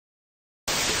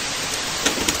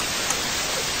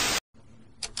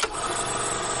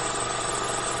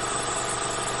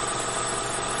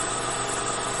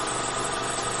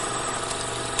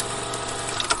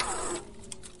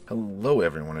Hello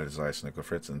everyone, it is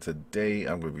Fritz, and today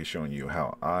I'm going to be showing you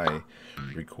how I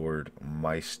record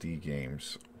my Steam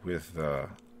games with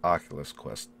Oculus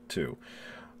Quest 2.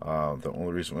 The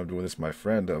only reason I'm doing this, my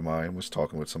friend of mine was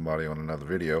talking with somebody on another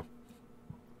video,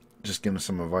 just giving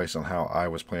some advice on how I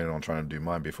was planning on trying to do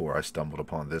mine before I stumbled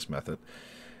upon this method.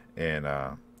 And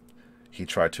he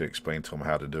tried to explain to him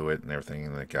how to do it and everything,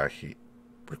 and the guy, he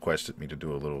requested me to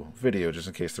do a little video just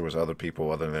in case there was other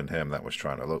people other than him that was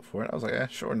trying to look for it. I was like, yeah,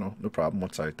 sure, no problem.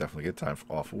 Once I definitely get time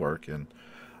off work and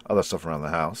other stuff around the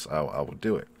house, I will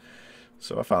do it.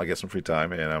 So I finally get some free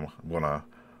time, and I'm gonna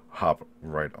hop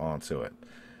right onto it.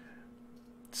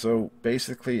 So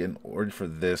basically, in order for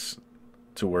this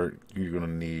to work, you're gonna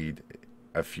need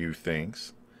a few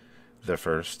things. The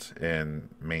first and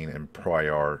main and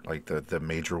like the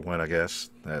major one, I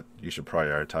guess, that you should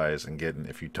prioritize and getting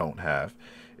if you don't have,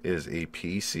 is a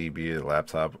PC, be it a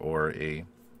laptop or a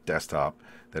desktop,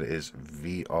 that is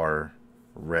VR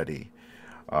ready.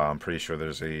 I'm pretty sure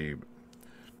there's a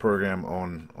program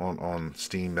on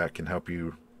Steam that can help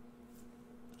you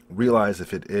realize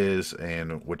if it is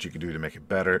and what you can do to make it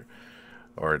better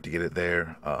or to get it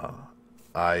there.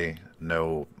 I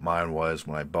know mine was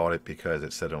when I bought it because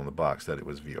it said on the box that it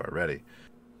was VR ready.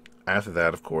 After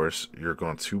that, of course, you're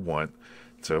going to want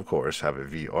to, of course, have a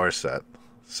VR set.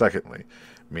 Secondly,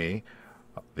 me,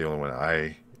 the only one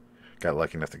I got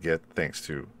lucky enough to get, thanks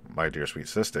to my dear sweet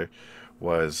sister,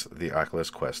 was the Oculus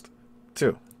Quest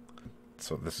 2.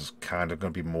 So this is kind of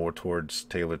going to be more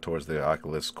tailored towards the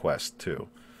Oculus Quest 2.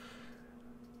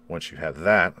 Once you have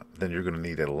that, then you're going to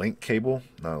need a link cable.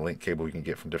 Now, a link cable you can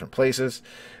get from different places.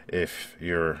 If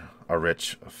you're a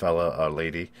rich fella, a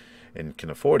lady, and can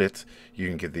afford it, you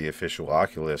can get the official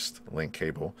Oculus link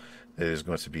cable. It is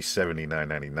going to be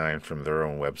 $79.99 from their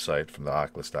own website, from the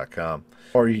Oculus.com.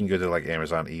 Or you can go to like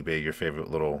Amazon, eBay, your favorite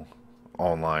little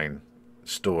online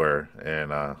store,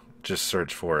 and just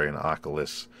search for an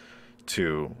Oculus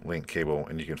 2 link cable,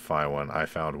 and you can find one. I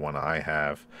found one I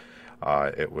have.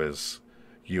 It was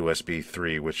USB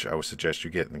 3, which I would suggest you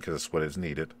getting because it's what is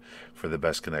needed for the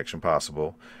best connection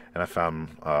possible. And I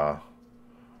found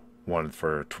one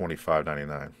for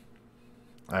 $25.99.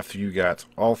 After you got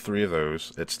all three of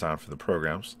those, it's time for the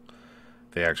programs.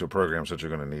 The actual programs that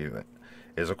you're going to need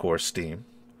is, of course, Steam.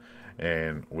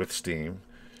 And with Steam,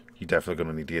 you're definitely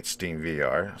going to need to get Steam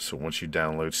VR. So once you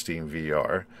download Steam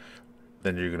VR,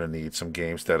 then you're going to need some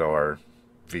games that are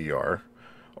VR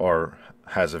or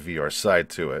has a VR side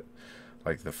to it,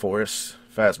 like The Forest,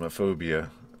 Phasmophobia,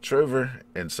 Trover,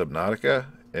 and Subnautica,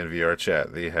 and VR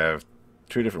Chat. They have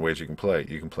two different ways you can play.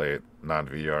 You can play it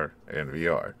non-VR and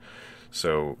VR.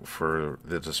 So for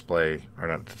the display, or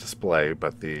not the display,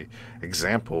 but the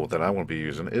example that I want to be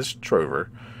using is Trover.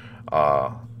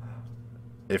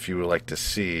 If you would like to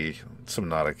see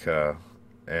Subnautica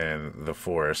and The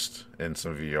Forest in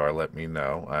some VR, let me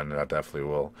know, and I definitely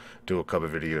will do a couple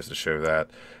of videos to show that.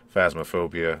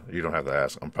 Phasmophobia, you don't have to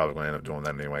ask. I'm probably going to end up doing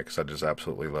that anyway because I just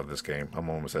absolutely love this game. I'm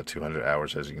almost at 200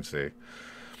 hours, as you can see.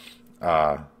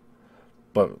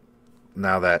 But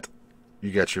now that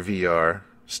you got your VR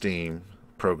Steam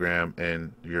program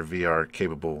and your VR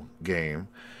capable game,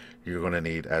 you're going to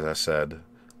need, as I said,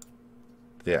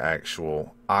 the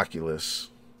actual Oculus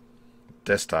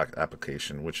desktop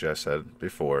application, which I said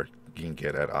before you can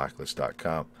get at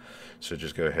Oculus.com. So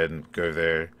just go ahead and go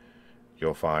there.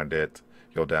 You'll find it.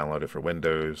 You'll download it for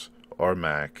Windows or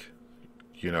Mac.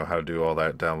 You know how to do all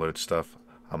that download stuff.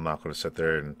 I'm not going to sit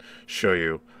there and show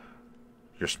you.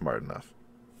 You're smart enough.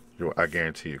 I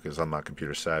guarantee you, because I'm not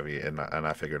computer savvy, and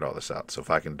I figured all this out. So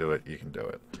if I can do it, you can do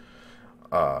it.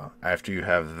 After you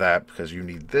have that, because you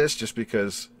need this, just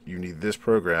because you need this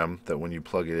program, that when you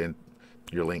plug it in,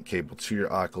 your link cable to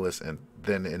your Oculus and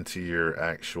then into your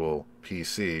actual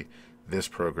PC, this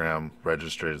program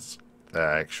registers the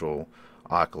actual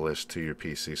Oculus to your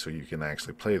PC so you can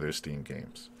actually play those Steam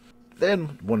games.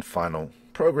 Then one final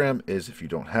program is, if you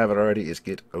don't have it already, is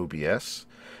get OBS.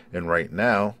 And right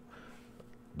now,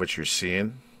 what you're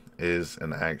seeing is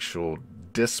an actual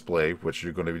display, which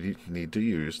you're going to need to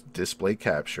use display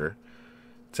capture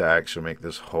to actually make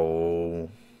this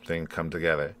whole thing come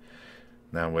together.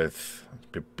 Now,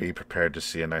 be prepared to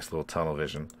see a nice little tunnel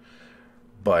vision.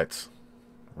 But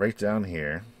right down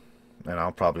here, and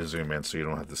I'll probably zoom in so you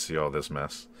don't have to see all this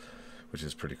mess, which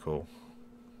is pretty cool.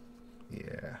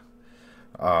 Yeah.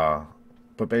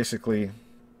 But basically,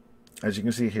 as you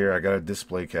can see here, I got a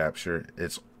display capture.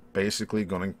 It's basically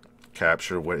going to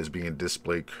capture what is being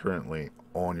displayed currently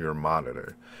on your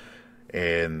monitor.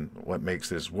 And what makes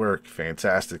this work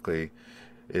fantastically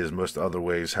is most other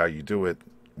ways how you do it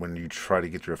when you try to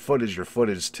get your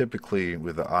footage typically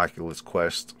with the Oculus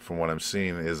Quest, from what I'm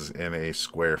seeing, is in a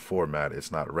square format.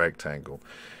 It's not rectangle.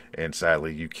 And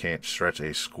sadly, you can't stretch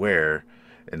a square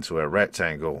into a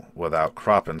rectangle without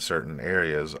cropping certain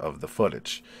areas of the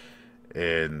footage.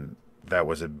 And that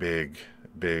was a big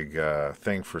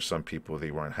thing for some people.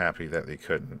 They weren't happy that they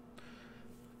couldn't,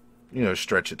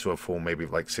 stretch it to a full, maybe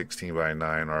like 16 by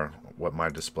 9, or what my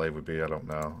display would be. I don't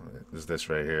know. Is this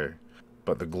right here?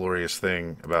 But the glorious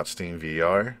thing about Steam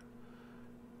VR,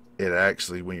 it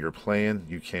actually, when you're playing,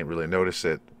 you can't really notice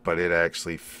it, but it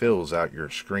actually fills out your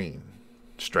screen,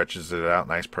 stretches it out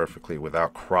nice perfectly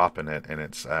without cropping it, and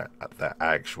it's at the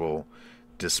actual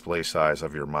display size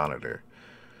of your monitor.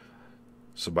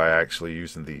 So by actually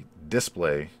using the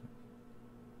display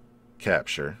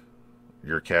capture,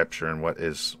 you're capturing what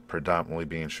is predominantly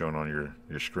being shown on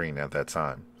your screen at that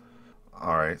time.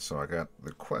 Alright, so I got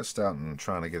the Quest out and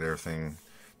trying to get everything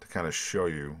to kind of show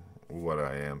you what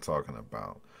I am talking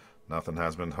about. Nothing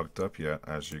has been hooked up yet,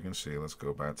 as you can see. Let's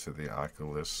go back to the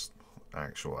Oculus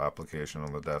actual application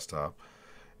on the desktop,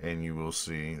 and you will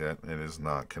see that it is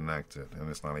not connected, and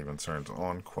it's not even turned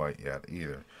on quite yet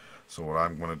either. So what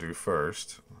I'm going to do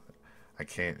first, I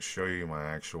can't show you my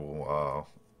actual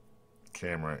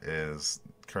camera is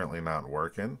currently not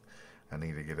working. I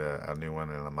need to get a new one,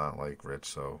 and I'm not like rich,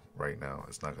 so right now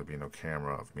it's not going to be no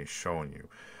camera of me showing you.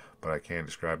 But I can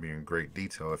describe you in great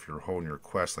detail. If you're holding your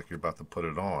Quest like you're about to put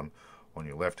it on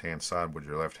your left hand side, where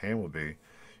your left hand will be,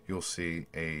 you'll see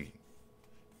a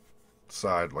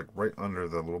side like right under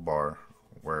the little bar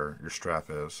where your strap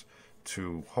is,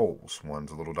 two holes.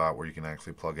 One's a little dot where you can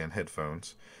actually plug in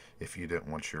headphones if you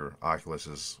didn't want your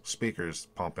Oculus's speakers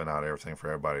pumping out everything for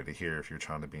everybody to hear, if you're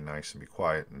trying to be nice and be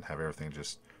quiet and have everything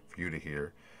just for you to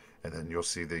hear. And then you'll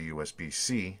see the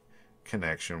USB-C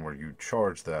connection where you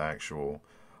charge the actual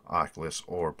Oculus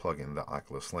or plug in the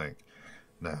Oculus Link.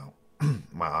 Now,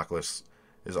 my Oculus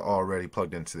is already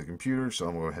plugged into the computer, so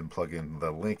I'm going to go ahead and plug in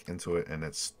the link into it, and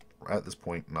it's at this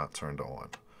point not turned on.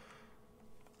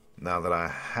 Now that I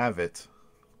have it,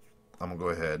 I'm going to go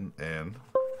ahead and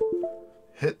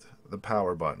hit the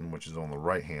power button, which is on the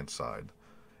right hand side,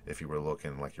 if you were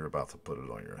looking like you're about to put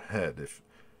it on your head, if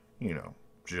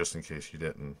just in case you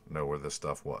didn't know where this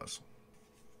stuff was.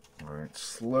 Alright,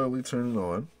 slowly turn it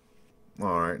on.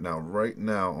 Alright, now right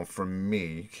now for me,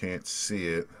 you can't see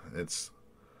it, it's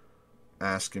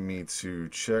asking me to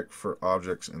check for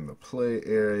objects in the play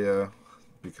area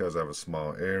because I have a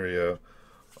small area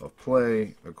of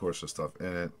play. Of course there's stuff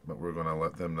in it, but we're going to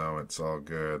let them know it's all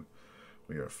good.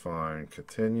 We are fine.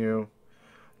 Continue.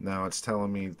 Now it's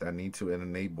telling me I need to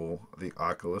enable the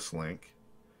Oculus Link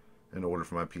in order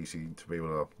for my PC to be able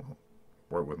to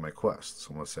work with my Quest. So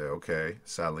I'm going to say okay.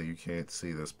 Sadly you can't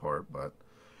see this part, but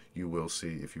you will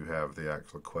see if you have the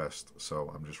actual Quest.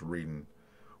 So I'm just reading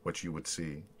what you would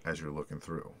see as you're looking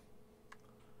through.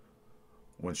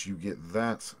 Once you get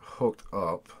that hooked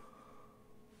up,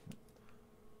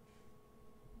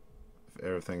 if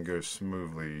everything goes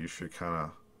smoothly, you should kind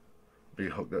of be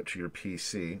hooked up to your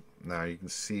PC. Now you can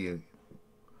see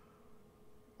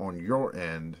on your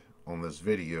end on this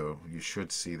video, you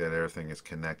should see that everything is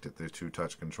connected through two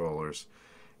touch controllers,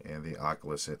 and the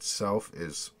Oculus itself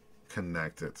is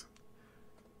connected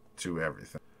to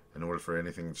everything. In order for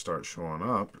anything to start showing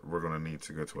up, we're going to need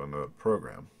to go to another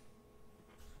program,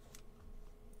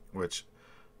 which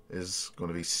is going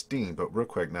to be Steam. But real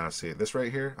quick, now see this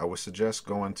right here, I would suggest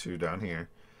going to down here,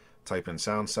 type in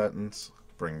sound settings,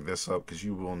 bring this up, because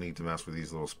you will need to mess with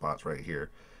these little spots right here,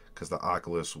 because the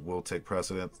Oculus will take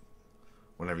precedent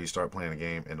whenever you start playing a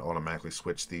game and automatically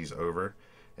switch these over.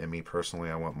 And me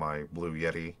personally, I want my Blue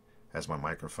Yeti as my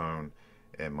microphone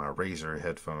and my Razer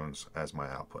headphones as my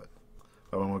output.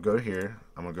 But I'm going to go here,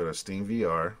 I'm going to go to Steam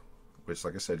VR, which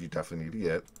like I said you definitely need to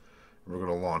get. We're going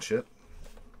to launch it.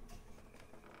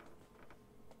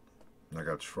 I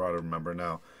got to try to remember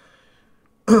now.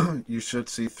 You should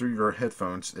see through your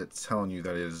headphones, it's telling you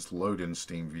that it is loading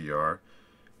Steam VR.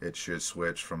 It should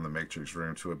switch from the Matrix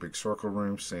room to a big circle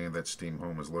room, saying that Steam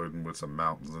Home is loading with some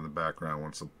mountains in the background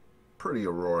with some pretty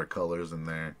Aurora colors in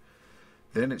there.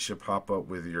 Then it should pop up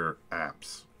with your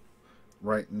apps.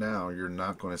 Right now, you're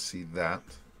not going to see that.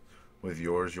 With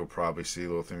yours, you'll probably see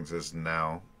little things as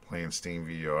now playing Steam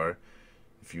VR.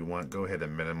 If you want, go ahead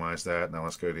and minimize that. Now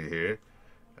let's go to here.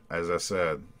 As I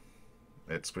said,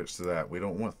 it switched to that. We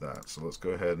don't want that. So let's go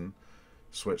ahead and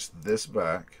switch this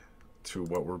back to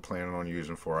what we're planning on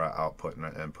using for our output and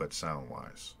our input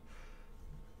sound-wise.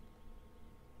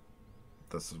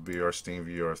 This will be our Steam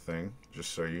VR thing,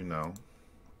 just so you know.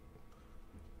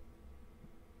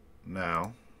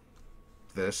 Now,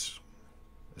 this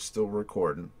is still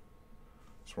recording.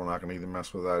 So we're not going to need to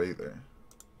mess with that either.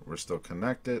 We're still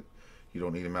connected. You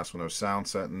don't need to mess with no sound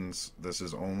settings. This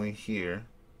is only here,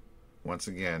 once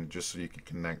again, just so you can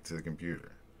connect to the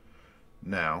computer.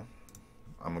 Now,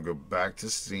 I'm going to go back to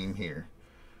Steam here.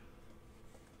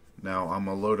 Now, I'm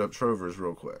going to load up Trover's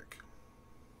real quick.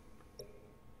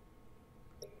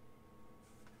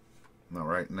 Now,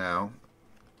 right now,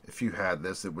 if you had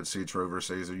this, it would say Trover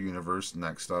Saves a Universe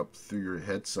next up through your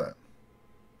headset.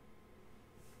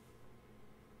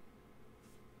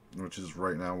 Which is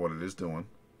right now what it is doing.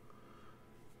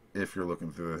 If you're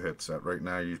looking through the headset. Right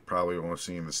now, you're probably only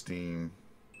seeing the Steam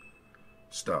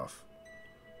stuff.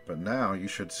 But now, you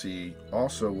should see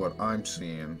also what I'm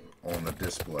seeing on the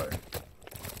display.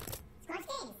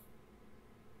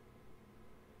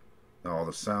 Now, all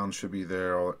the sound should be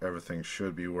there. Everything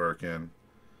should be working.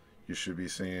 You should be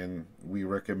seeing, we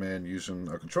recommend using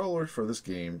a controller for this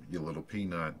game, you little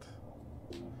peanut.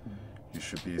 You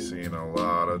should be seeing a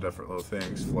lot of different little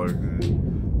things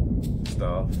floating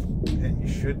stuff. And you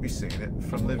should be seeing it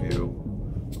from the view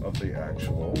of the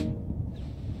actual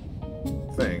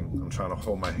thing. I'm trying to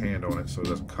hold my hand on it so it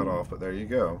doesn't cut off, but there you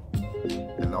go.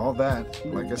 And all that,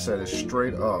 like I said, is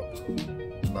straight up.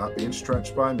 Not being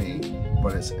stretched by me,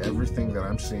 but it's everything that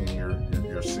I'm seeing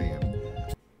you're seeing.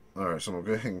 Alright, so I'm going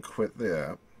to go ahead and quit the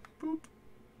app. Boop.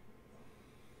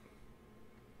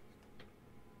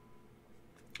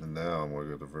 And now I'm going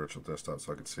to go to virtual desktop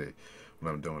so I can see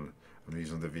what I'm doing. I'm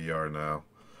using the VR now.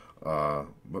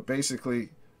 But basically,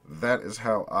 that is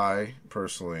how I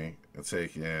personally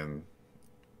take and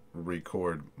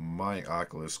record my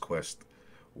Oculus Quest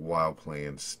while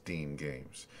playing Steam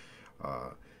games.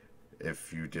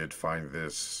 If you did find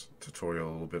this tutorial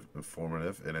a little bit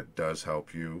informative and it does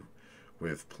help you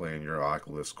with playing your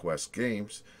Oculus Quest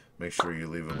games, make sure you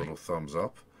leave a little thumbs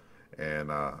up.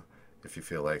 And if you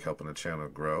feel like helping the channel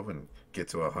grow and get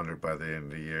to 100 by the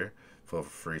end of the year, feel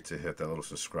free to hit that little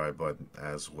subscribe button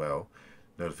as well.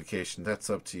 Notification, that's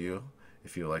up to you.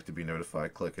 If you'd like to be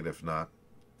notified, click it. If not,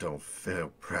 don't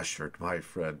feel pressured, my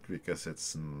friend, because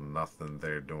it's nothing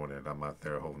there doing it. I'm not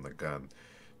there holding the gun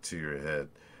to your head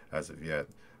as of yet,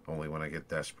 only when I get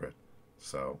desperate.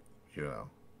 So, you know,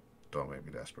 don't make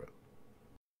me desperate.